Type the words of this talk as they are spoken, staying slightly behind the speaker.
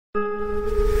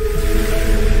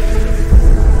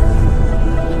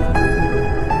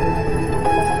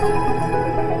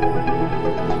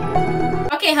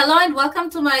hello and welcome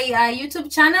to my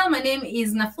YouTube channel. My name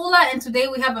is NAFULA, and today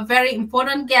we have a very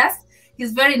important guest.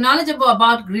 He's very knowledgeable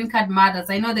about green card matters.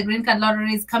 I know the green card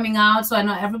lottery is coming out, so I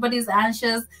know everybody's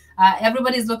anxious.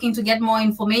 Everybody's looking to get more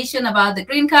information about the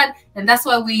green card, and that's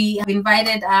why we have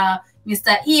invited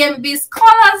Mr. EMB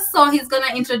Scholars. So he's going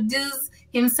to introduce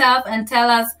himself and tell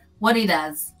us what he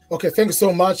does. Okay, thank you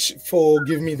so much for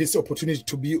giving me this opportunity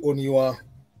to be on your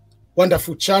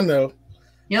wonderful channel.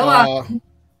 You're welcome.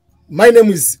 My name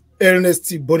is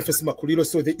Ernest Boniface Makulilo,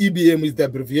 so the EBM is the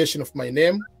abbreviation of my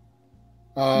name.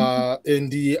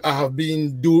 And I have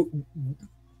been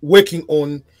working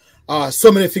on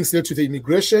so many things related to the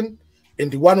immigration.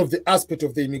 And one of the aspects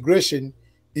of the immigration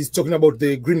is talking about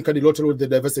the green card lottery, or the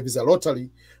diversity visa lottery,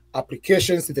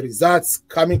 applications, the results,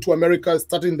 coming to America,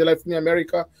 starting the life in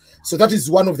America. So that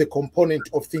is one of the components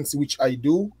of things which I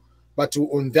do. But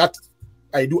on that,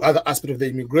 I do other aspects of the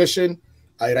immigration.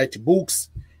 I write books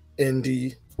and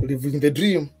living the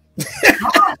dream.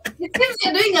 Oh, it seems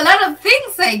you're doing a lot of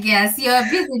things, I guess. You're a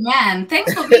busy man.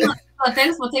 Thanks for being on the show.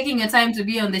 Thanks for taking your time to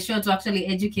be on the show to actually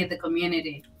educate the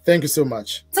community. Thank you so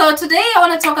much. So today I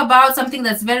want to talk about something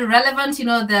that's very relevant. You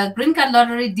know, the green card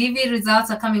lottery DV results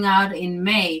are coming out in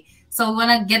May. So we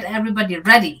want to get everybody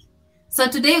ready. So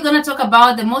today we're going to talk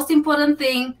about the most important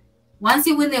thing. Once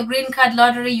you win the green card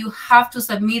lottery, you have to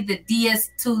submit the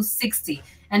DS-260.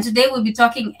 And today we'll be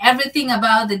talking everything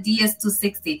about the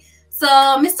DS-260. So,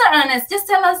 Mr. Ernest, just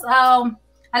tell us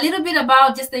a little bit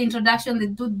about just the introduction, the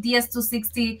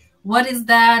DS-260. What is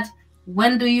that?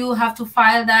 When do you have to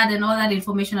file that, and all that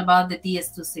information about the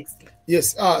DS-260?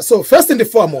 Yes. So first and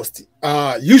foremost,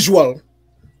 obviously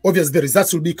the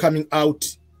results will be coming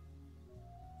out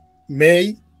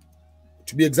May,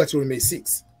 to be exactly on May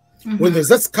 6th. When the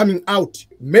results coming out,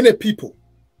 many people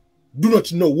do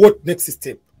not know what next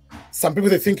step. Some people,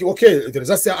 they think, okay, the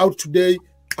results are out today,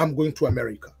 I'm going to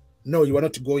America. No, you are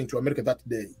not going to America that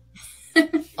day.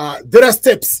 There are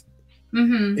steps.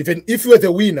 Even if you are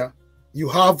the winner, you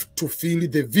have to fill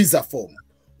the visa form.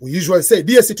 We usually say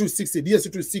DS-260,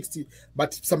 DS-260,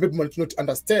 but some people might not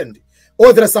understand.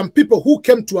 Or there are some people who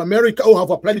came to America or have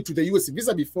applied to the US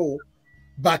visa before,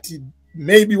 but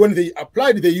maybe when they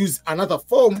applied, they used another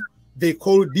form they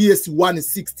call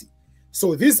DS-160.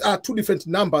 So these are two different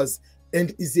numbers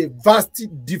and is a vastly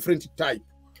different type.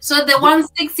 So the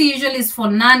 160 usually is for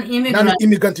non-immigrant.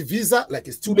 Non-immigrant visa, like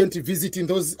a student visiting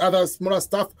those other smaller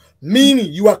stuff,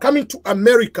 meaning you are coming to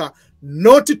America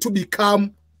not to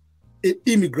become an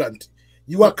immigrant.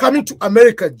 You are coming to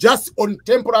America just on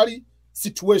temporary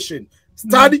situation.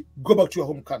 Study, go back to your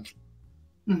home country.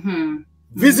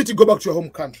 Visit, go back to your home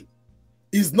country.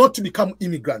 Is not to become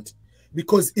immigrant.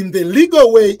 Because in the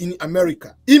legal way in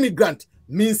America, immigrant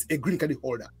means a green card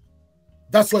holder.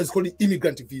 That's why it's called the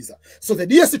immigrant visa. So the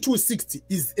DS-260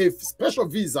 is a special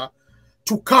visa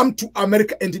to come to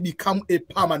America and become a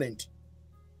permanent,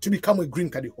 to become a green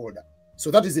card holder.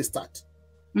 So that is a start.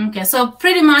 Okay, so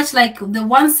pretty much like the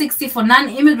 160 for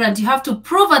non-immigrant, you have to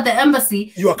prove at the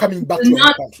embassy you are coming back to your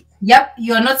country. Yep,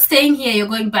 you are not staying here, you're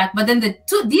going back. But then the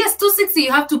DS-260,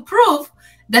 you have to prove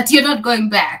that you're not going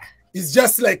back. It's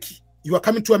just like you are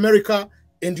coming to America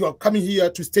and you are coming here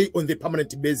to stay on the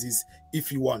permanent basis if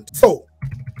you want. So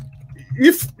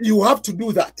if you have to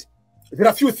do that, there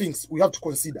are a few things we have to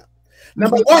consider.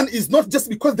 Number one is not just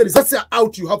because the results are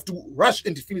out, you have to rush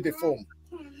and fill the form.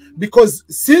 Because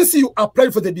since you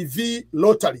applied for the DV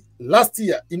lottery last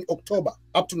year in October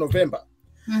up to November,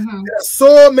 there are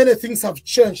so many things have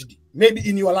changed. Maybe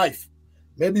in your life,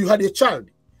 maybe you had a child,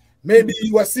 maybe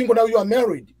you are single, now you are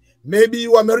married, maybe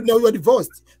you are married, now you are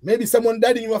divorced, maybe someone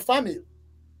died in your family,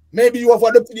 maybe you have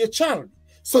adopted a child.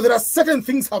 So there are certain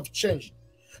things have changed.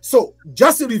 So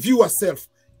just review yourself.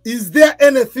 Is there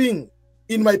anything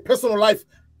in my personal life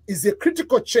is a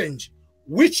critical change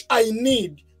which I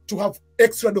need to have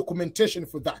extra documentation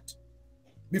for that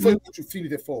before you go to fill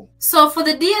the form? So for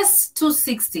the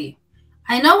DS-260,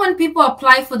 I know when people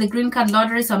apply for the green card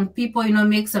lottery, some people, you know,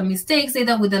 make some mistakes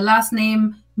either with the last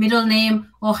name, middle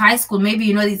name, or high school. Maybe,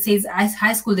 you know, it says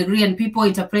high school degree and people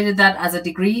interpreted that as a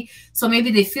degree. So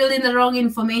maybe they filled in the wrong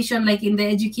information, like in the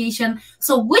education.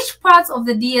 So which parts of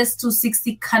the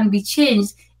DS-260 can be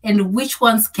changed and which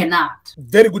ones cannot?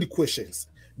 Very good questions.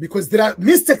 Because there are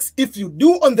mistakes if you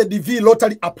do on the DV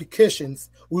lottery applications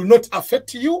will not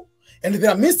affect you. And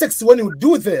there are mistakes when you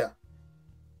do there,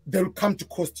 they will come to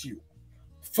cost you.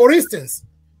 For instance,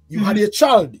 you had a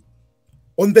child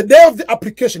on the day of the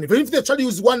application, even if the child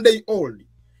is 1 day old,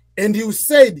 and you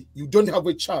said you don't have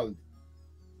a child,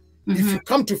 if you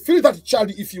come to fill that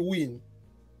child, if you win,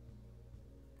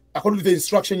 according to the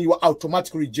instruction, you are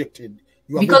automatically rejected.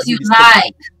 Because you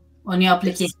lied on your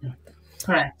application.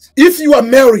 Correct. If you are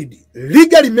married,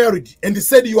 legally married, and they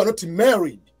said you are not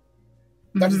married,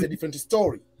 that is a different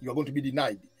story. You are going to be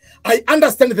denied. I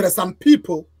understand there are some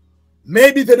people,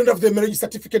 maybe they don't have the marriage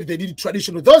certificate, they did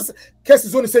traditional. Those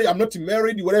cases only say I'm not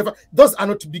married, whatever. Those are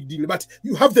not a big deal. But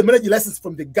you have the marriage license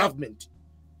from the government.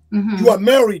 You are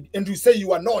married and you say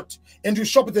you are not, and you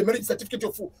shop the marriage certificate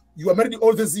of you are married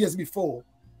all those years before,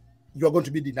 you are going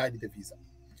to be denied the visa.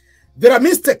 There are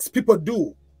mistakes people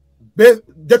do.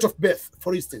 Date of birth,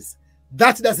 for instance,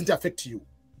 that doesn't affect you.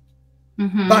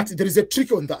 But there is a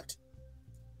trick on that.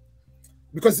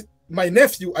 Because my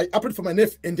nephew, I applied for my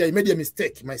nephew and I made a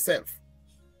mistake myself.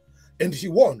 And he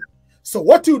won. So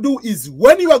what you do is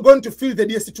when you are going to fill the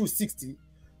DS-260,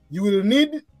 you will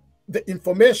need the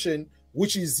information,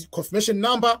 which is confirmation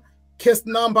number, case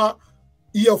number,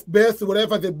 year of birth,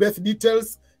 whatever the birth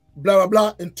details, blah, blah,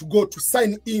 blah, and to go to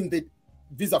sign in the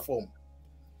visa form.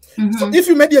 So if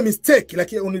you made a mistake,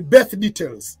 like on the birth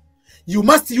details, you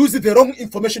must use the wrong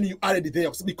information you added there.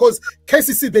 Because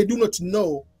KCC, they do not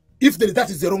know if that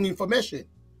is the wrong information.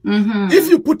 If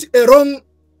you put a wrong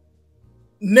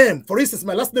name, for instance,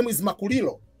 my last name is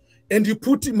Makulilo, and you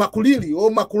put Makulili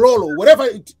or Makulolo, whatever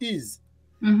it is,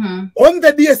 on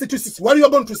the DS-260, while you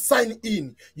are going to sign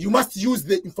in, you must use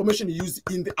the information you use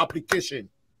in the application.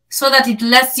 So that it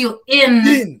lets you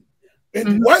in.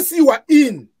 And once you are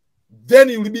in, then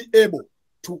you will be able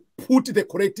to put the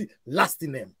correct last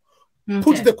name,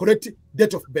 put the correct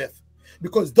date of birth.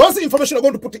 Because those information are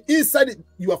going to put inside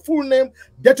your full name,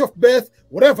 date of birth,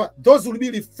 whatever, those will be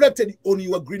reflected on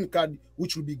your green card,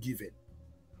 which will be given.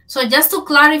 So just to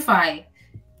clarify,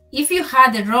 if you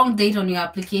had the wrong date on your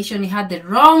application, you had the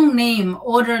wrong name,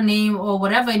 order name, or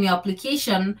whatever in your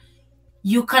application,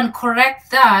 you can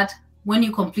correct that when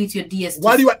you complete your DS-260.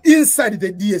 While you are inside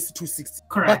the DS-260.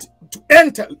 Correct. But to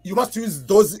enter, you must use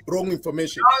those wrong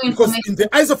information. Because in the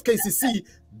eyes of KCC,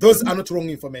 those are not wrong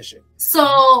information.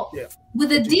 So with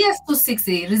the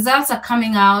DS-260, results are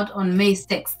coming out on May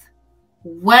 6th.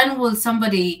 When will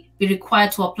somebody be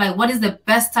required to apply? What is the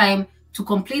best time to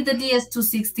complete the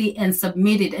DS-260 and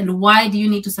submit it? And why do you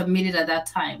need to submit it at that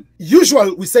time?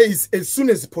 Usually, we say it's as soon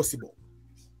as possible.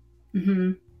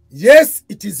 Yes,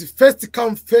 it is first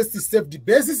come, first served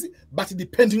basis, but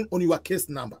depending on your case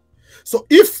number. So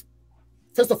if,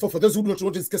 first of all, for those who do not know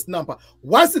this case number,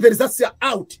 once the results are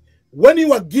out, when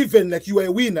you are given, like you are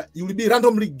a winner, you will be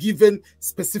randomly given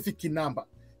specific number.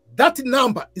 That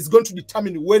number is going to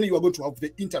determine when you are going to have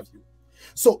the interview.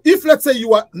 So if, let's say,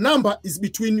 your number is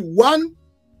between 1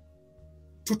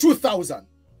 to 2,000,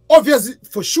 obviously,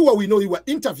 for sure, we know your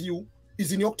interview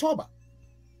is in October.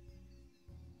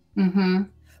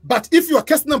 But if your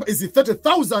case number is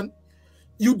 30,000,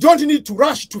 you don't need to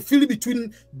rush to fill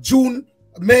between June,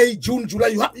 May, June,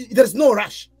 July. There's no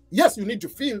rush. Yes, you need to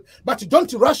fill, but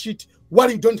don't rush it while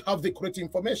you don't have the correct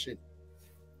information.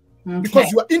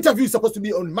 Because your interview is supposed to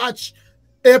be on March,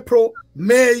 April,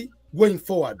 May, going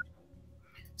forward.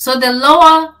 So the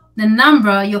lower the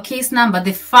number, your case number,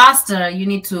 the faster you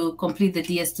need to complete the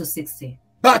DS-260.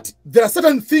 But there are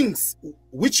certain things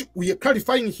which we are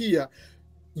clarifying here.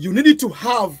 You need to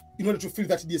have in order to fill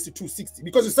that DS-260,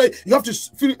 because you say you have to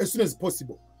fill it as soon as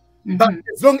possible. But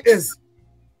as long as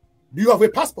you have a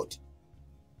passport,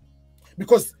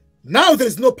 because now there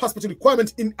is no passport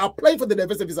requirement in applying for the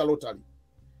diversity visa lottery.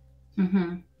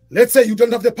 Let's say you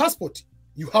don't have the passport,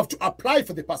 you have to apply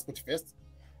for the passport first.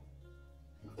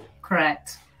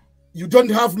 Correct. You don't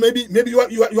have, maybe you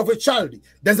have a child,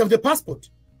 doesn't have the passport,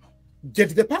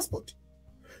 get the passport.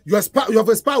 You have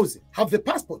a spouse, have the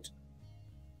passport.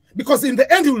 Because in the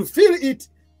end, you will fill it,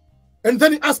 and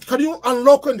then you ask, can you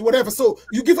unlock and whatever? So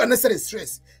you give unnecessary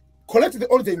stress. Collect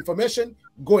all the information,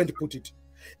 go and put it.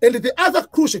 And the other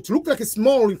crucial, it looks like a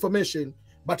small information,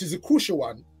 but it's a crucial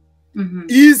one,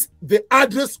 is the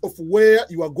address of where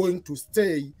you are going to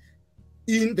stay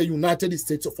in the United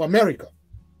States of America.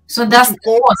 So that's the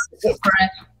post,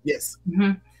 correct? Yes.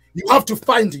 You have to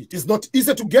find it. It's not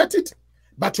easy to get it,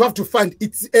 but you have to find it.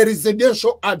 It's a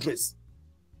residential address.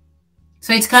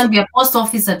 So it can't be a post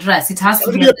office address. It has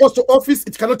to be a post office.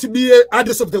 It cannot be an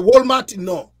address of the Walmart.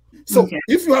 No. So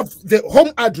if you have the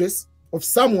home address of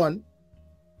someone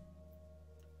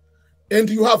and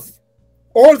you have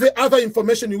all the other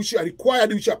information which are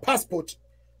required, which are passport,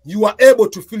 you are able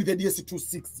to fill the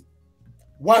DS-260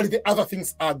 while the other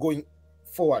things are going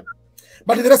forward.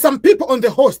 But there are some people on the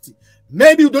host.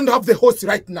 Maybe you don't have the host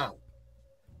right now.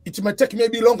 It might take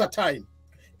maybe longer time.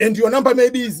 And your number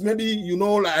is you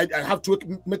know, like I have to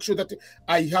make sure that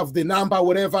I have the number,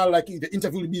 whatever, like the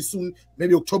interview will be soon,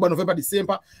 maybe October, November,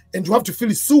 December, and you have to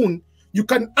fill it soon. You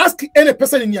can ask any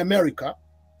person in America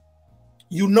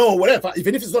you know, whatever,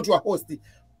 even if it's not your host,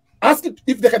 ask it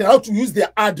if they can allow to use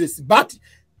their address. But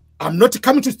I'm not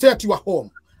coming to stay at your home.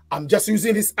 I'm just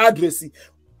using this address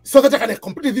so that I can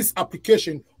complete this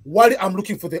application while I'm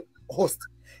looking for the host.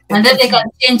 And then they can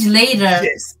change later.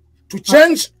 Yes. To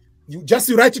change, you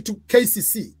write it to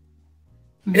KCC.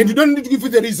 And you don't need to give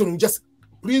it the reason. You just,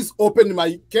 please open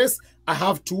my case. I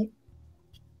have to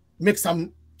make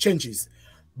some changes.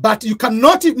 But you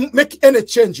cannot make any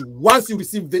change once you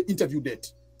receive the interview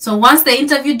date. So once the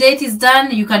interview date is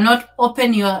done, you cannot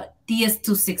open your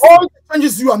DS-260. All the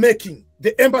changes you are making,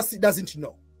 the embassy doesn't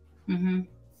know.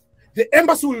 The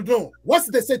embassy will know. Once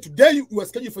they say today you are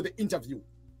scheduled for the interview,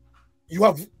 you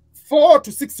have 4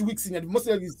 to 6 weeks in it, most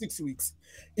likely 6 weeks.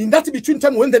 In that between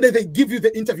time when they give you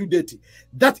the interview date,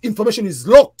 that information is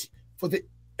locked for the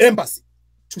embassy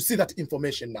to see that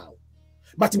information now.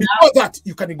 But before that,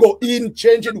 you can go in,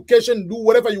 change education, do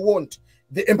whatever you want.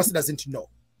 The embassy doesn't know.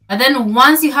 But then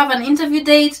once you have an interview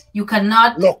date, you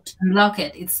cannot unlock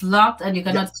it. It's locked and you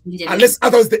cannot change it. Unless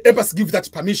otherwise the embassy give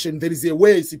that permission, there is a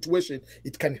way, situation,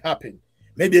 it can happen.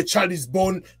 Maybe a child is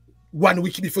born 1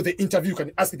 week before the interview. You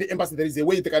can ask the embassy, there is a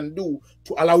way they can do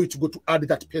to allow you to go to add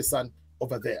that person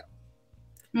over there.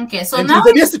 Okay, so and now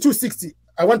with the DS-260,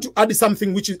 I want to add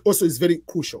something which is also very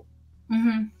crucial.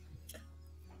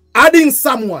 Adding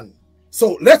someone.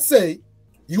 So let's say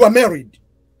you are married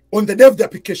on the day of the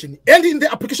application, and in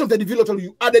the application of the DV lottery,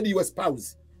 you added your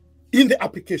spouse in the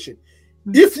application.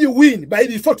 If you win by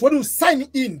default, when you sign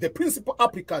in, the principal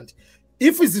applicant,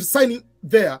 if he's signing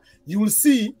there, you will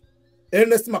see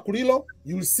Ernest Makulilo,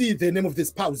 you will see the name of the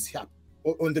spouse here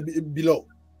on the below.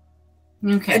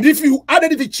 Okay. And if you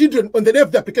added the children on the day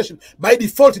of the application, by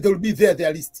default, they will be there,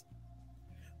 their list.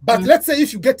 But let's say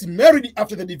if you get married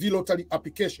after the DV lottery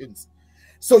applications,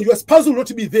 so your spouse will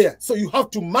not be there. So you have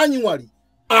to manually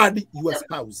add your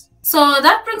spouse. So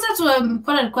that brings us to an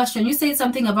important question. You said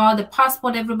something about the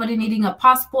passport, everybody needing a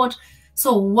passport.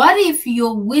 So what if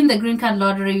you win the green card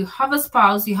lottery, you have a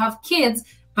spouse, you have kids,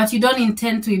 but you don't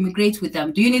intend to immigrate with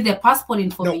them? Do you need their passport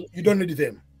information? No, you don't need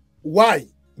them. Why?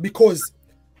 Because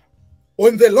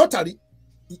on the lottery,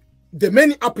 the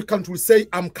many applicants will say,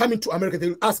 I'm coming to America. They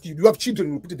will ask you, do you have children?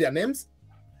 You will put their names.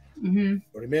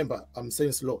 Remember, I'm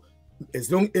saying slow.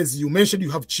 As long as you mentioned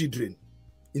you have children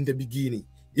in the beginning.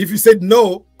 If you said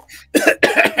no,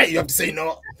 you have to say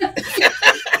no.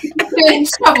 You're in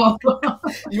trouble.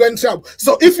 You are in trouble.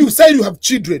 So if you say you have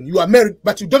children, you are married,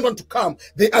 but you don't want to come,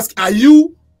 they ask, are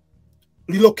you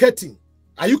relocating?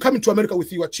 Are you coming to America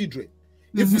with your children?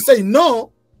 If you say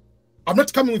no, I'm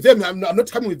not coming with them, I'm not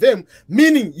coming with them,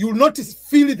 meaning you will not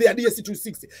fill the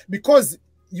DS-260 because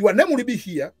your name will be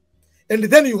here, and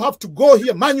then you have to go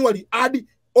here manually add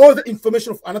all the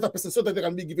information of another person so that they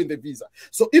can be given the visa.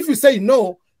 So if you say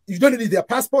no, you don't need their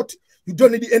passport, you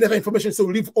don't need any other information, so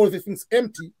leave all the things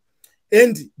empty,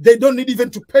 and they don't need even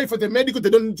to pay for the medical, they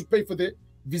don't need to pay for the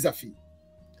visa fee.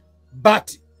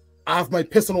 But I have my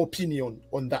personal opinion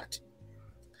on that.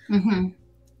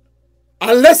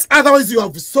 Unless otherwise you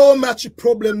have so much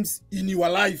problems in your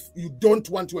life, you don't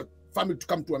want your family to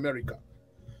come to America.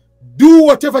 Do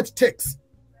whatever it takes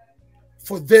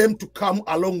for them to come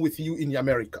along with you in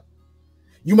America.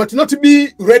 You might not be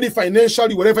ready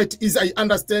financially, whatever it is, I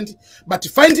understand, but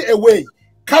find a way.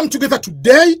 Come together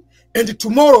today and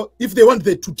tomorrow, if they want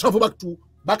to travel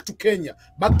back to Kenya,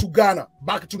 back to Ghana,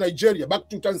 back to Nigeria, back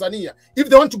to Tanzania. If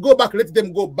they want to go back, let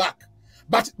them go back.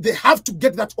 But they have to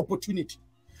get that opportunity.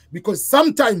 Because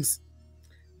sometimes,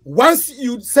 once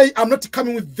you say, I'm not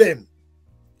coming with them,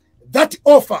 that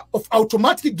offer of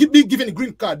automatically being given a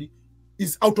green card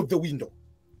is out of the window.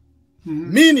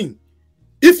 Meaning,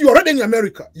 if you're already in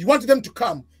America, you want them to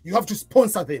come, you have to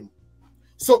sponsor them.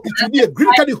 So it will be a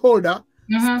green card holder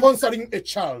sponsoring a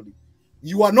child.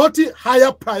 You are not a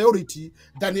higher priority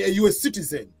than a US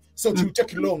citizen. So it will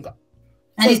take longer.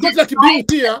 So it's not like being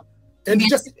here and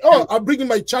just, oh, I'm bringing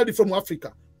my child from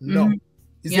Africa. No.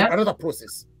 It's another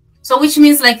process. So which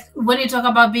means like when you talk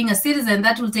about being a citizen,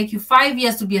 that will take you 5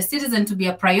 years to be a citizen, to be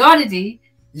a priority.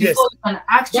 Yes. You can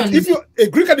actually, but if you're a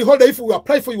green card holder, if you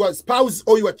apply for your spouse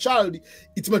or your child,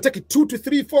 it will take 2 to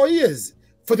 3, 4 years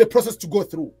for the process to go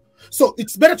through. So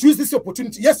it's better to use this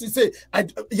opportunity. Yes, you say,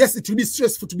 yes, it will be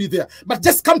stressful to be there, but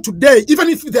just come today, even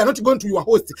if they are not going to your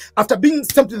host. After being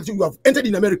something that you have entered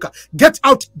in America, get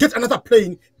out, get another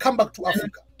plane, come back to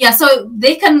Africa. Yeah, so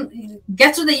they can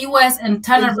get to the US and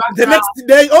turn around the next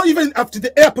day, or even after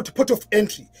the airport port of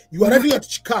entry. You are arriving at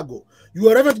Chicago, you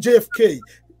are arriving at JFK,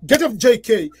 get off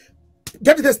JK,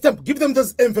 get the stamp, give them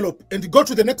this envelope, and go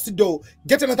to the next door,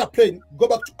 get another plane, go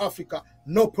back to Africa.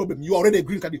 No problem. You are already a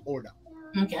green card holder.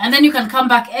 Okay, and then you can come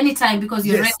back anytime because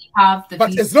you already have the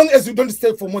But as long as you don't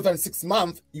stay for more than 6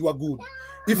 months, you are good.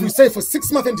 If you stay for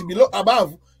 6 months and below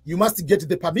above, you must get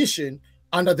the permission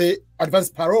under the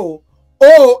advanced parole.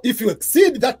 Or if you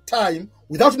exceed that time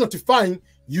without notifying,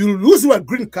 you lose your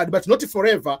green card, but not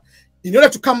forever. In order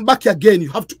to come back again, you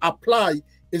have to apply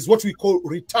is what we call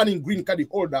returning green card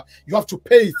holder. You have to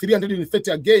pay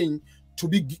 $330 again to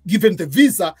be given the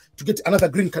visa to get another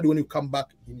green card when you come back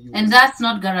in US. And that's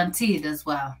not guaranteed as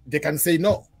well. They can say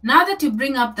no. Now that you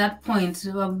bring up that point,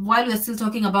 while we're still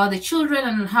talking about the children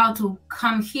and how to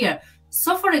come here.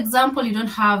 So for example, you don't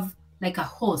have like a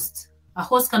host. A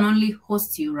host can only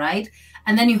host you, right?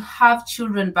 And then you have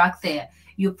children back there.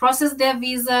 You process their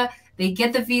visa, they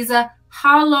get the visa.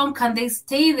 How long can they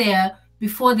stay there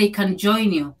before they can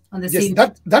join you on the same?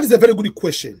 Yes, that is a very good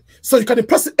question. So you can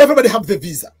process, everybody have the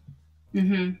visa.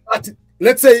 But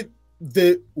let's say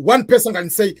the one person can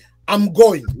say, I'm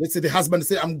going. Let's say the husband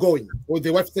say, I'm going. Or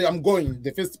the wife say, I'm going,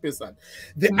 the first person.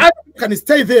 The other can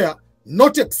stay there,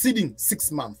 not exceeding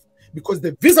 6 months. Because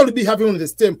the visa will be having on the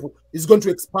stamp is going to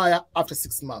expire after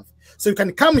 6 months. So you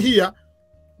can come here,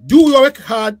 do your work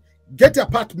hard, get an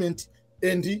apartment,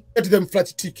 and get them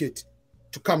flight ticket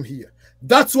to come here.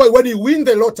 That's why when you win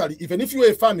the lottery, even if you're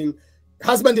a family,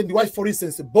 husband and wife, for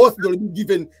instance, both will be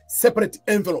given separate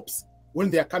envelopes when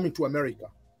they are coming to America,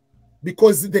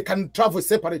 because they can travel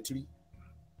separately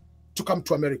to come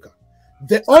to America.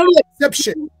 The only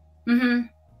exception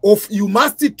of you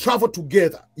must travel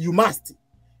together, you must,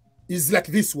 is like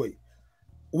this way.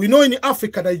 We know in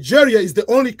Africa, Nigeria is the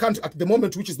only country at the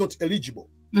moment which is not eligible.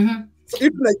 So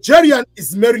if Nigerian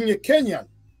is marrying a Kenyan,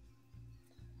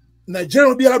 Nigerian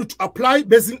will be allowed to apply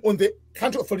based on the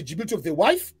country of eligibility of the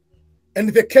wife, and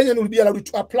the Kenyan will be allowed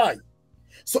to apply.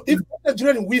 So if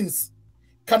Nigerian wins,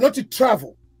 cannot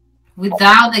travel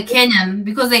without the Kenyan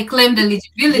because they claim the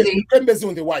eligibility. Yes, claim based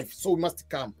on the wife, so we must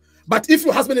come. But if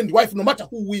your husband and wife, no matter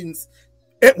who wins,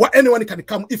 anyone can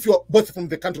come if you're both from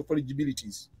the country of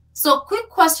eligibilities. So quick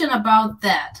question about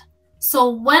that. So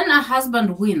when a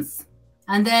husband wins,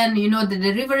 and then, you know, the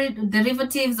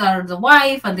derivatives are the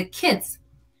wife and the kids.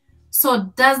 So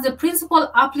does the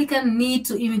principal applicant need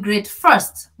to immigrate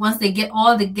first once they get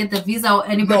the visa, or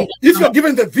anybody? No, if you're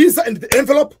given the visa and the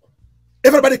envelope,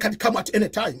 everybody can come at any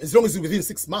time as long as it's within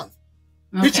 6 months.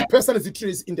 Each person is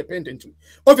treated independently.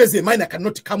 Obviously, a minor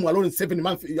cannot come alone in 7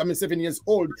 months. 7 years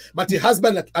old. But a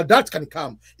husband, like adult, can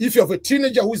come. If you have a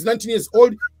teenager who is 19 years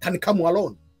old, can come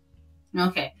alone.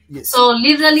 Okay. Yes. So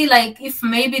literally, like if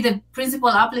maybe the principal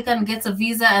applicant gets a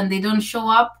visa and they don't show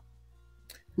up,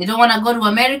 they don't want to go to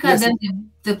America, yes. Then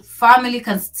the family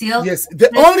can still. Yes. The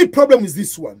only problem is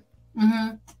this one.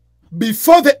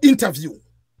 Before the interview,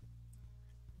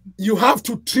 you have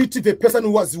to treat the person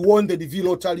who has won the DV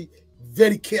lottery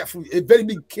very carefully, a very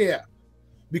big care.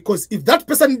 Because if that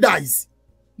person dies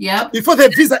before the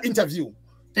visa interview,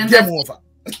 then game over.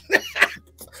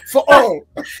 For all.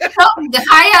 So the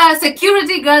higher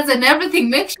security guards and everything,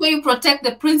 make sure you protect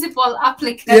the principal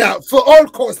applicant. Yeah, for all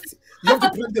costs. You have to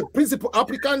protect the principal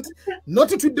applicant not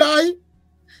to die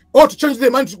or to change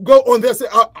their mind to go on there and say,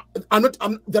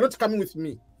 they're not coming with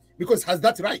me, because has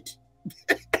that right.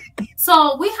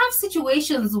 So we have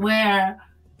situations where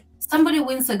somebody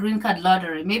wins a green card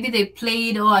lottery. Maybe they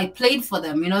played, or I played for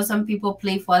them. You know, some people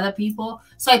play for other people.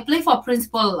 So I play for a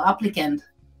principal applicant,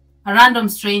 a random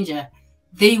stranger.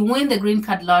 They win the green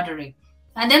card lottery.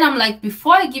 And then I'm like,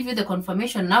 before I give you the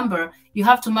confirmation number, you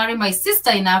have to marry my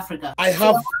sister in Africa. I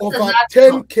have over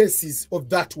 10 cases of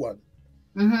that one.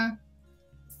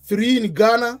 3 in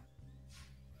Ghana,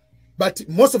 but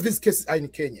most of these cases are in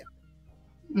Kenya.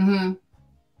 And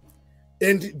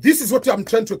this is what I'm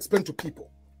trying to explain to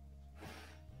people.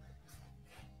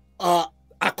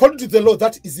 According to the law,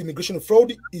 that is immigration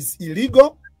fraud, is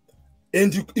illegal.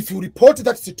 And if you report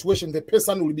that situation, the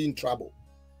person will be in trouble.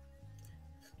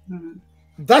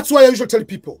 That's why I usually tell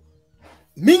people,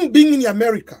 me being in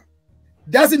America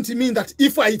doesn't mean that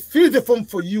if I fill the form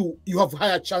for you, you have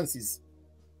higher chances.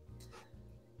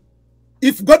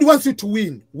 If God wants you to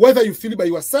win, whether you fill it by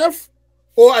yourself,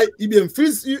 or IBM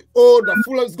fills you, or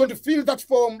NAFULA is going to fill that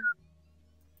form,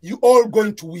 you all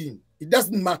going to win. It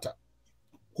doesn't matter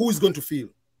who is going to fill.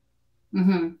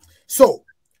 So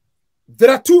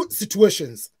there are 2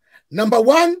 situations. Number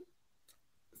 1,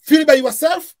 fill it by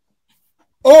yourself,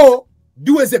 or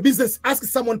do as a business, ask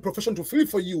someone professional to fill it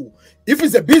for you. If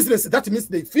it's a business, that means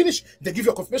they finish, they give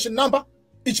you a confirmation number,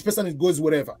 each person goes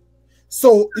wherever.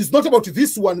 So it's not about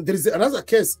this one. There is another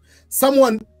case.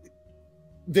 Someone,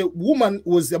 the woman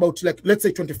was about, like, let's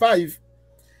say 25,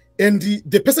 and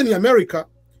the person in America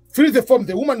fill the form,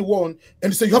 the woman won,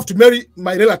 and so you have to marry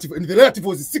my relative, and the relative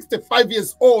was 65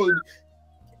 years old,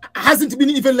 hasn't been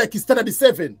even like standard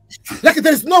 7. Like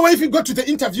there is no way if you go to the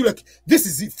interview like this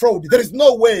is fraud. There is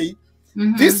no way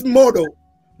this model,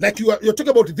 like you're talking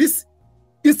about this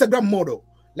Instagram model,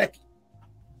 like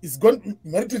is going to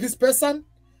marry to this person.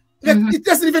 Like it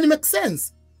doesn't even make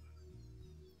sense.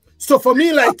 So for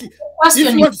me, like if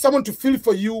you want someone to fill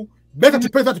for you, better to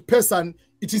pay that person.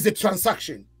 It is a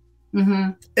transaction,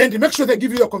 and make sure they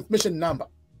give you a confirmation number.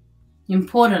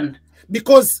 Important,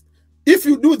 because if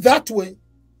you do that way,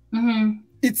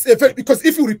 it's a very, because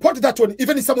if you report that one,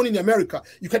 even if someone in America,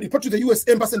 you can report to the U.S.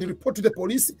 Embassy and report to the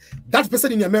police. That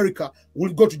person in America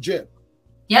will go to jail.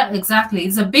 Yeah, exactly.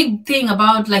 It's a big thing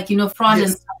about like fraud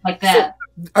and stuff like that.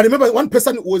 So, I remember one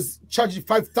person was charged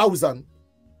 5,000.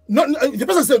 No, the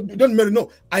person said, "Don't marry.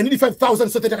 No, I need 5,000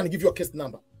 so that I can give you a case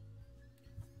number."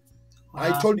 Wow.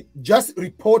 I told you, just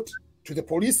report to the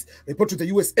police, report to the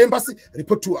U.S. Embassy,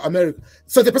 report to America.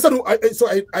 So the person who,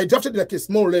 I drafted like a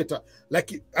small letter,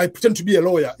 like I pretend to be a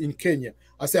lawyer in Kenya.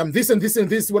 I say I'm this and this and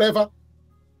this, whatever.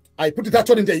 I put that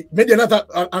one in the, made another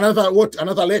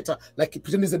letter, like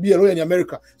pretending to be a lawyer in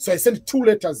America. So I sent 2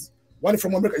 letters, one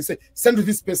from America. I say, send to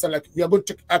this person, like we are going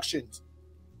to take actions.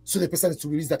 So the person is to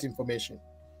release that information.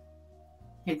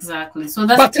 Exactly. So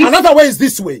that's but another way is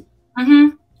this way.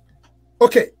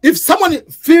 Okay, if someone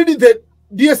filled the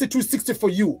DS-260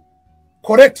 for you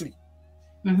correctly,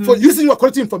 for using your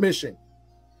correct information,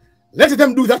 let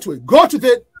them do that way. Go to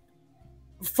the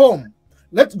form.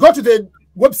 Go to the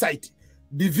website,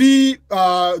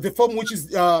 the form which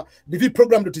is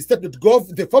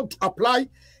dvprogram.state.gov, the form to apply,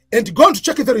 and go to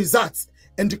check the results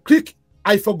and click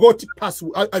I forgot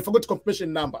password, I forgot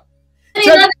confirmation number.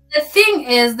 The thing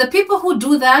is, the people who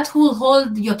do that, who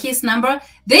hold your case number,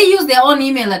 they use their own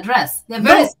email address. They're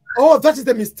very oh, that is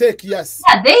the mistake. Yes.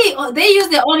 Yeah, they use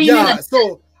their own email address.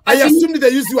 So I assumed they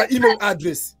use your email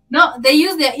address. No, they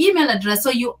use their email address.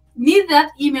 So you need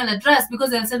that email address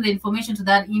because they'll send the information to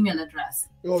that email address.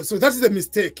 Oh, so that's the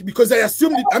mistake because I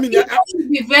assumed it. I mean,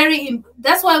 be very.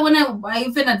 That's why when I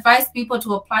even advise people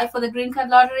to apply for the green card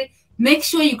lottery, make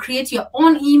sure you create your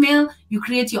own email, you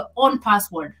create your own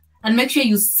password, and make sure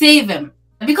you save them.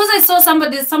 Because I saw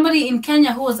somebody in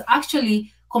Kenya who was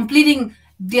actually completing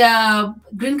their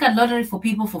green card lottery for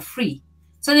people for free.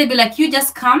 So they'd be like, you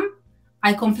just come,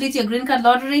 I complete your green card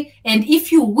lottery, and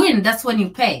if you win, that's when you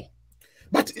pay.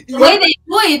 But the way they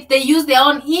do it, they use their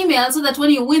own email so that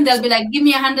when you win, they'll be like, give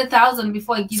me 100,000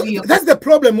 before I give you. That's the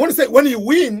problem. When you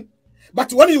win,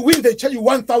 but when you win, they charge you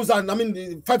 $1,000. I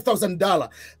mean, $5,000.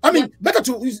 I mean, better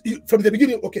to from the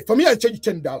beginning. Okay, for me, I charge you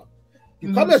 $10.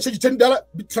 You come and I charge you $10.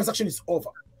 The transaction is over.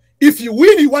 If you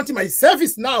win, you want my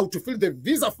service now to fill the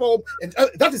visa form, and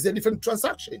that is a different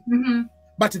transaction.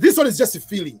 But this one is just a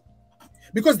feeling,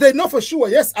 because they know for sure.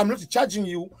 Yes, I'm not charging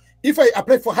you. If I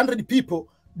apply for 100 people,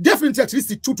 definitely at least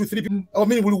 2 to 3 people, I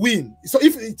mean, will win. So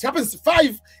if it happens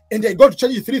 5 and they go to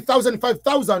charge you 3,000,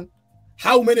 5,000,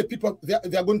 how many people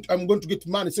I'm going to get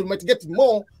money? So you might get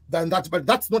more than that, but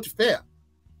that's not fair.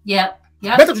 Yeah.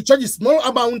 Better to charge a small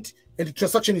amount and the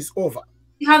transaction is over.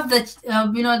 You have the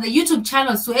the YouTube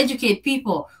channels to educate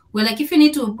people. Where like if you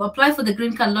need to apply for the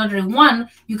green card lottery, 1,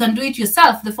 you can do it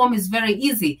yourself. The form is very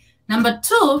easy. Number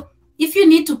 2, if you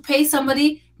need to pay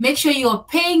somebody, make sure you're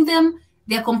paying them.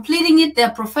 They're completing it.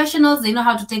 They're professionals. They know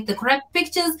how to take the correct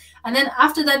pictures. And then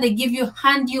after that, they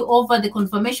hand you over the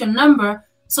confirmation number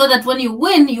so that when you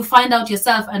win, you find out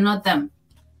yourself and not them.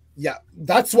 Yeah,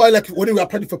 that's why like when we are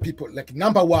applying for people, like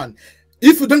number 1,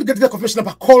 if you don't get the confirmation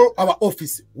number, call our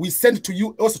office. We send it to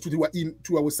you also to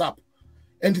our WhatsApp.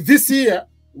 And this year,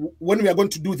 when we are going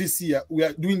to do this year, we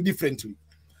are doing differently.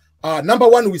 Number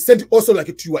 1, we send it also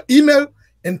like to your email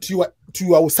and to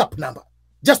your WhatsApp number.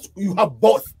 Just you have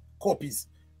both copies.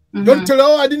 Don't tell,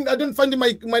 oh, I don't find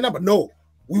my number. No,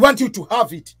 we want you to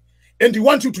have it, and we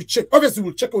want you to check. Obviously,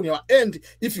 we'll check on your end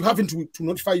if you haven't to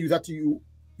notify you that you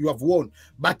have won.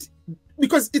 But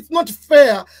because it's not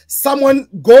fair,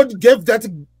 God gave that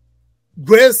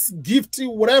grace, gift,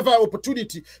 whatever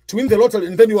opportunity to win the lottery,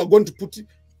 and then you are going to put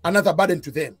another burden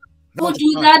to them. Who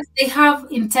do that? They have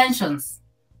intentions.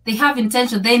 They have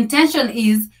intention. The intention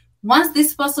is once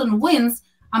this person wins,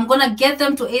 I'm going to get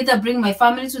them to either bring my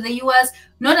family to the US,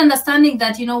 not understanding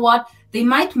that, you know what, they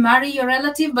might marry your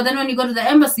relative, but then when you go to the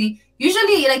embassy,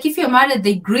 usually, like if you're married,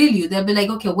 they grill you. They'll be like,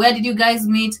 okay, where did you guys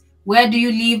meet? Where do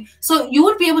you live? So you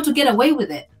won't be able to get away with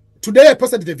it. Today, I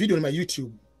posted the video on my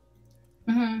YouTube.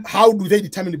 How do they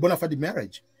determine the bona fide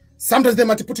marriage? Sometimes they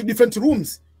might put in different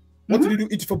rooms. What will you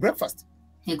eat for breakfast?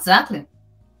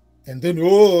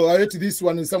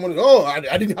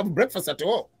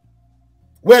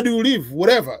 Where do you live?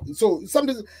 Whatever. So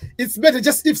sometimes it's better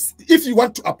just if you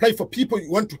want to apply for people,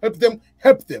 you want to help them,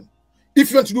 help them. If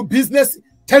you want to do business,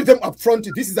 tell them upfront,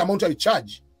 this is the amount I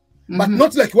charge. But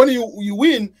not like when you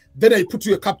win, then I put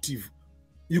you a captive.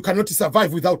 You cannot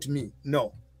survive without me.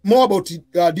 No. More about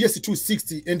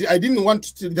DS-260, and I didn't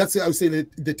want to, that's I would say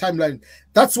the timeline.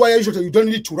 That's why I usually you don't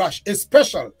need to rush,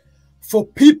 especially for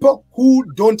people who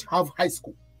don't have high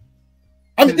school.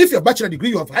 I mean, if you have a bachelor degree,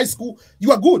 you have high school,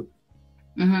 you are good.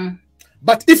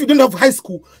 But if you don't have high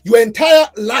school, your entire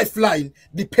lifeline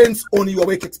depends on your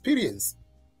work experience.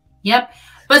 Yep.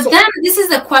 But then this is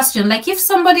the question, like if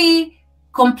somebody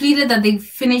completed that they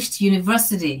finished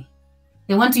university,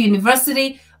 they went to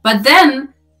university, but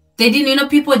then they didn't, you know,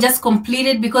 people just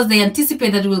completed because they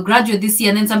anticipate that will graduate this year,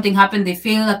 and then something happened, they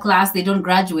fail a class, they don't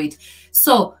graduate.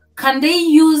 So can they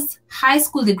use high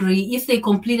school degree if they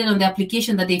completed on the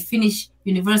application that they finish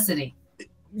university?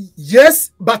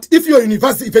 Yes, but if you're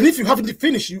university, even if you haven't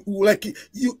finished, you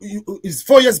is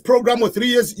 4 years program or 3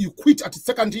 years, you quit at the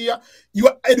second year,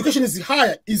 your education is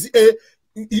higher, it's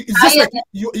just like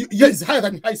it's higher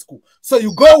than high school. So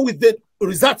you go with the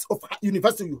results of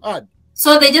university you had.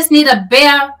 So they just need a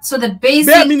the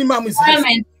basic minimum is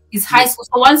high school.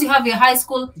 So once you have your high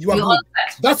school, you're all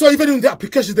set. That's why even in the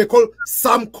application they call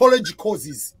some college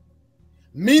courses,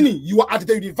 meaning you are at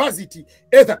the university,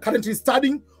 either currently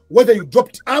studying, whether you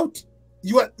dropped out,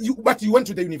 but you went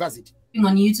to the university.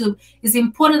 On YouTube, it's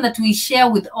important that we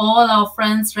share with all our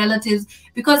friends, relatives,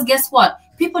 because guess what?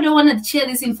 People don't want to share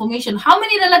this information. How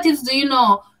many relatives do you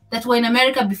know that were in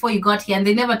America before you got here and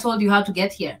they never told you how to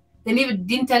get here? They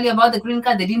didn't tell you about the green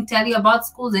card. They didn't tell you about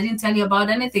schools. They didn't tell you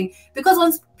about anything. Because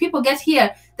once people get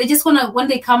here, they just want to, when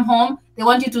they come home, they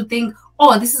want you to think,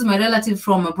 oh, this is my relative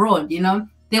from abroad, you know?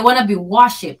 They want to be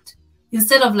worshipped.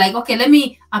 Instead of like, okay, let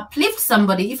me uplift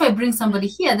somebody. If I bring somebody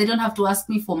here, they don't have to ask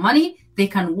me for money. They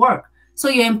can work. So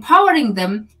you're empowering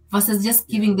them versus just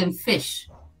giving them fish,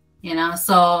 you know?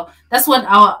 So that's what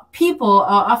our people,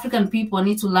 our African people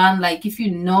need to learn. Like if you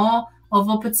know of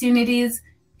opportunities,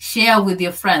 share with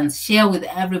your friends, share with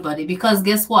everybody. Because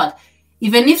guess what?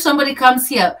 Even if somebody comes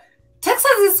here,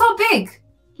 Texas is so big.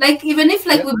 Like even if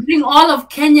like we bring all of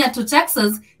Kenya to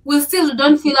Texas, we still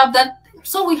don't fill up that.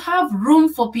 So we have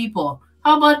room for people.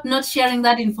 How about not sharing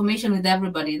that information with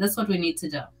everybody? That's what we need to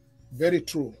do. Very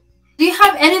true. Do you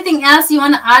have anything else you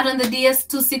want to add on the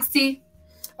DS-260?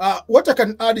 What I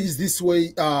can add is this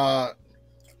way.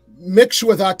 Make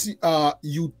sure that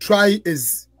you try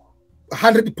as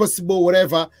 100% possible,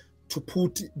 whatever, to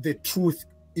put the truth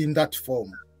in that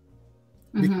form.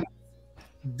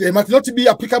 They might not be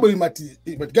applicable, you might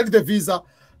get the visa,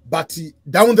 but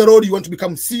down the road, you want to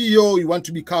become CEO, you want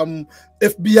to become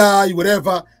FBI,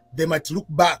 whatever, they might look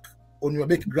back on your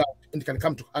background and can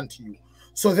come to hunt you.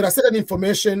 So there are certain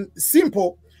information,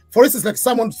 simple. For instance, like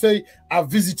someone say, I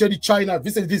visited China, I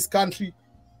visited this country.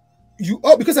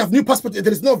 Because I have new passport,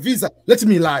 there is no visa, let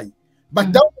me lie.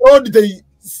 But down the road,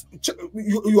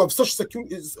 you have social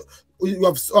security, you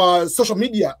have social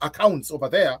media accounts over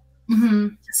there.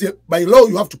 See, by law,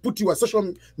 you have to put your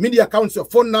social media accounts, your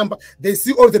phone number. They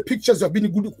see all the pictures you have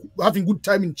been having good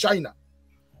time in China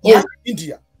or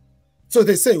India. So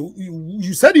they say,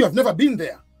 you said you have never been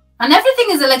there. And everything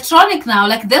is electronic now.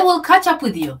 Like they will catch up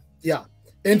with you. Yeah.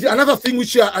 And another thing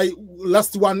which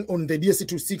last one on the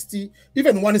DS-260,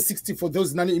 even 160 for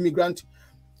those non-immigrant,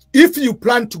 if you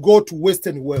plan to go to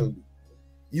Western world,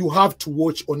 you have to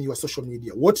watch on your social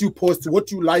media. What you post, what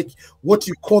you like, what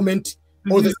you comment,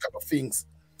 all those kind of things.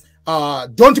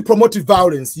 Don't promote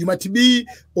violence. You might be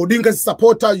Odinga's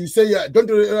supporter. You say,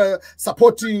 don't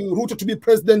support Ruto to be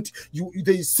president.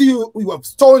 They see you have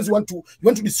stones. You want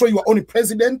to destroy your own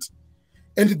president.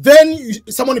 And then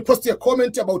someone posts a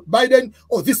comment about Biden.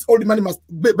 Oh, this old man must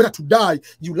be better to die.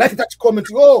 You like that comment.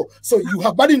 Oh, so you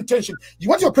have bad intention. You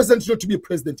want your president not to be a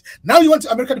president. Now you want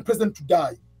the American president to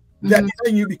die. They are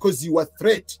denying you because you are a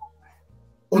threat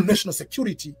on national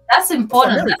security. That's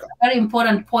important. That's a very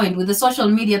important point. With the social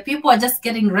media, people are just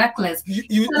getting reckless. You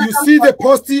see the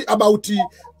posting about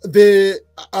the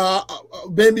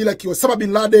maybe like Osama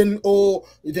bin Laden, or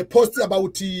the post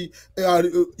about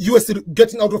US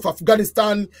getting out of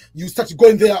Afghanistan. You start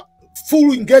going there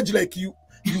full engaged, like you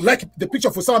like the picture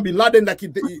of Osama bin Laden, like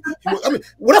I mean,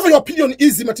 whatever your opinion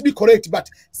is, it might be correct, but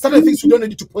certain things you don't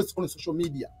need to post on social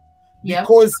media.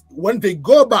 Because when they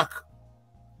go back,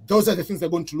 those are the things they're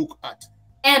going to look at.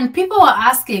 And people are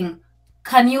asking,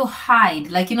 can you hide?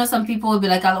 Like, you know, some people will be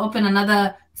like, I'll open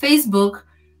another Facebook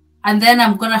and then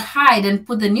I'm going to hide and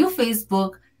put the new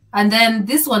Facebook And then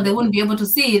this one, they wouldn't be able to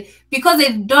see it because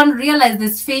they don't realize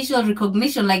this facial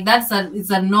recognition. Like it's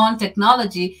a known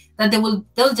technology that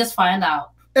they'll just find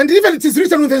out. And even it is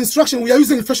written with the instruction, we are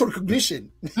using facial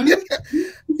recognition.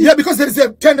 Yeah, because there is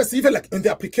a tendency, even like in the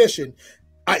application,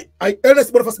 I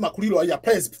Ernest Boniface Makulilo, I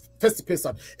apply as first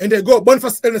person, and they go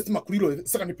Boniface Ernest Makulilo,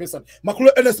 second person,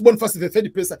 Makulilo Ernest Boniface is the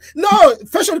third person. No,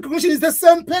 facial recognition is the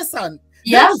same person.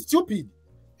 Yeah, that's stupid.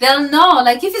 They'll know,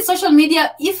 like if it's social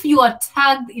media, if you are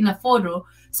tagged in a photo,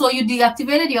 so you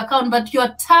deactivated your account, but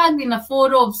you're tagged in a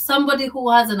photo of somebody who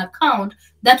has an account,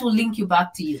 that will link you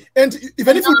back to you. And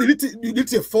even if you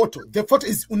delete a photo, the photo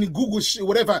is on Google,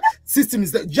 whatever system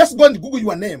is there. Just go and Google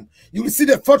your name. You will see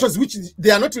the photos which they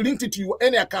are not linked to your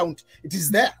any account. It is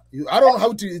there. I don't know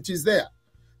how it is there.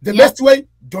 The best way,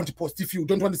 don't post if you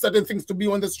don't want certain things to be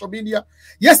on the social media.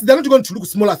 Yes, they're not going to look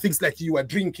smaller things like you are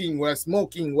drinking or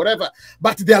smoking, whatever,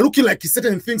 but they are looking like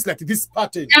certain things like this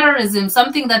pattern. Terrorism,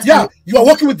 something that you are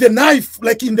walking with the knife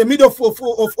like in the middle of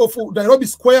Nairobi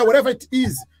Square, whatever it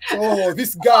is. Oh,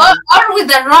 this guy. Or with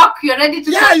the rock, you're ready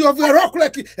to. Yeah, you have a rock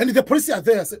like, and the police are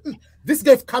there. So, this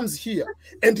guy comes here,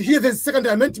 and here there's second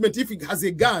amendment. If he has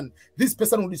a gun, this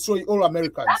person will destroy all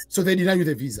Americans. So they deny you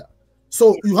the visa.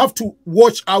 So you have to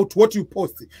watch out what you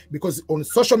post, because on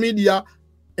social media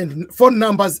and phone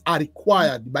numbers are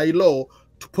required by law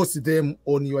to post them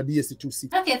on your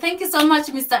DS-260. Okay, thank you so much,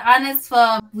 Mr. Ernest.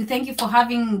 We thank you for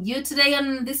having you today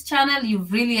on this channel.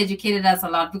 You've really educated us a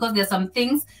lot, because there's some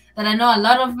things that I know a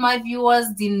lot of my viewers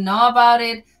didn't know about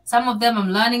it. Some of them I'm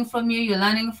learning from you, you're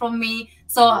learning from me.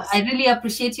 So yes. I really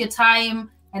appreciate your time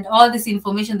and all this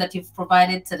information that you've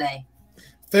provided today.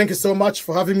 Thank you so much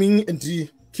for having me, and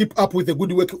keep up with the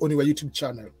good work on your YouTube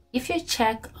channel. If you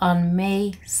check on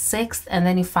May 6th and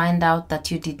then you find out that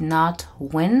you did not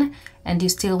win and you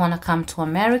still want to come to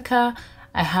America,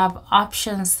 I have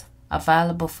options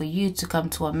available for you to come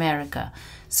to America.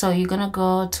 So you're going to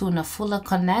go to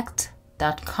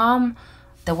nafulaconnect.com.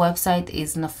 The website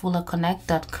is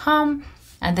nafulaconnect.com,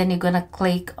 and then you're going to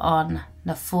click on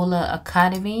NAFULA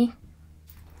Academy.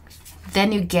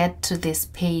 Then you get to this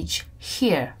page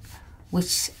here,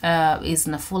 which is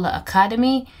NAFULA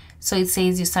Academy. So it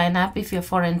says you sign up if you're a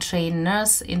foreign trained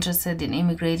nurse interested in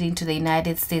immigrating to the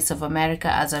United States of America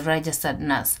as a registered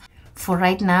nurse. For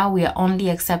right now, we are only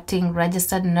accepting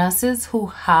registered nurses who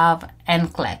have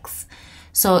NCLEX.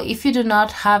 So if you do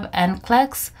not have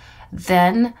NCLEX,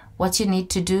 then what you need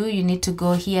to do, you need to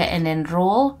go here and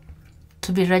enroll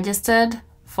to be registered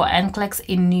for NCLEX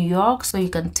in New York, so you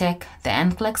can take the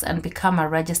NCLEX and become a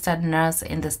registered nurse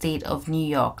in the state of New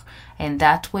York. And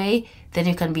that way, then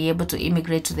you can be able to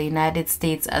immigrate to the United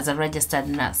States as a registered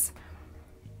nurse.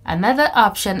 Another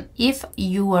option, if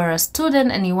you are a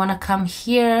student and you want to come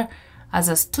here as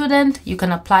a student, you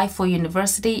can apply for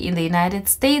university in the United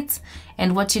States.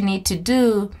 And what you need to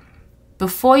do,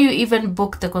 before you even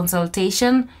book the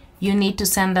consultation, you need to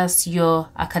send us your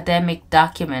academic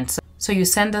documents. So you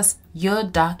send us your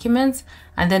documents,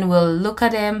 and then we'll look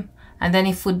at them, and then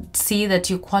if we see that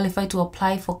you qualify to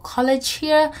apply for college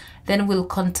here, then we'll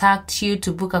contact you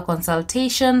to book a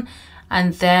consultation,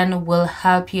 and then we'll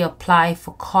help you apply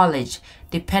for college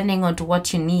depending on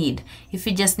what you need. If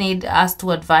you just need us to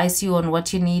advise you on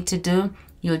what you need to do,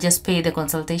 you'll just pay the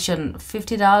consultation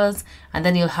 $50, and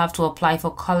then you'll have to apply for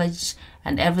college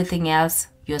and everything else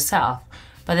yourself.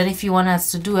 But then if you want us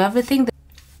to do everything,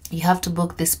 you have to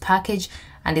book this package,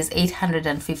 and it's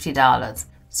 $850.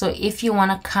 So if you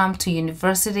want to come to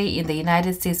university in the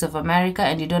United States of America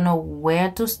and you don't know where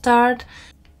to start,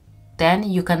 then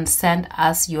you can send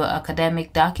us your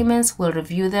academic documents. We'll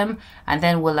review them, and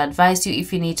then we'll advise you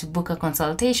if you need to book a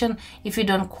consultation. If you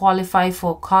don't qualify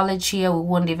for college here, we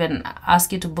won't even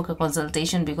ask you to book a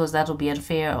consultation, because that will be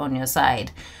unfair on your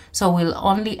side. So we'll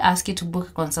only ask you to book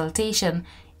a consultation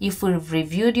if we've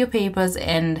reviewed your papers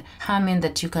and determined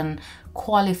that you can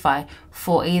qualify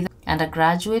for either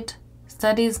undergraduate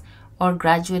studies or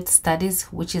graduate studies,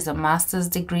 which is a master's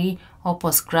degree, or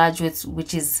postgraduate,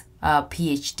 which is a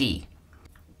PhD.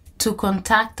 To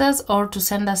contact us or to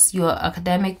send us your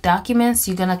academic documents,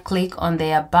 you're gonna click on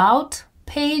the About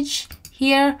page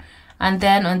here, and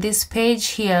then on this page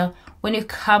here, when you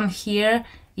come here,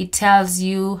 it tells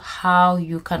you how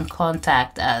you can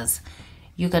contact us.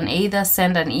 You can either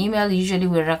send an email. Usually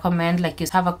we recommend, like, you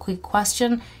have a quick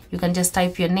question, you can just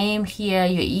type your name here,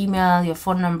 your email, your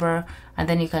phone number, and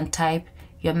then you can type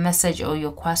your message or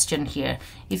your question here.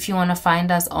 If you want to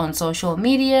find us on social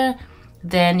media,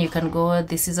 then you can go,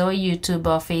 this is our YouTube,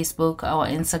 our Facebook, our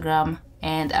Instagram,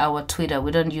 and our Twitter.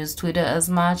 We don't use Twitter as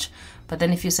much, but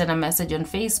then if you send a message on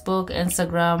Facebook,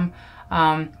 Instagram,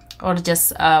 or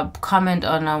just comment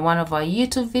on one of our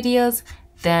YouTube videos,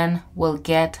 then we'll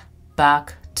get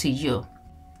back to you.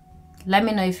 Let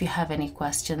me know if you have any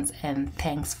questions, and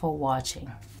thanks for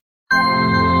watching.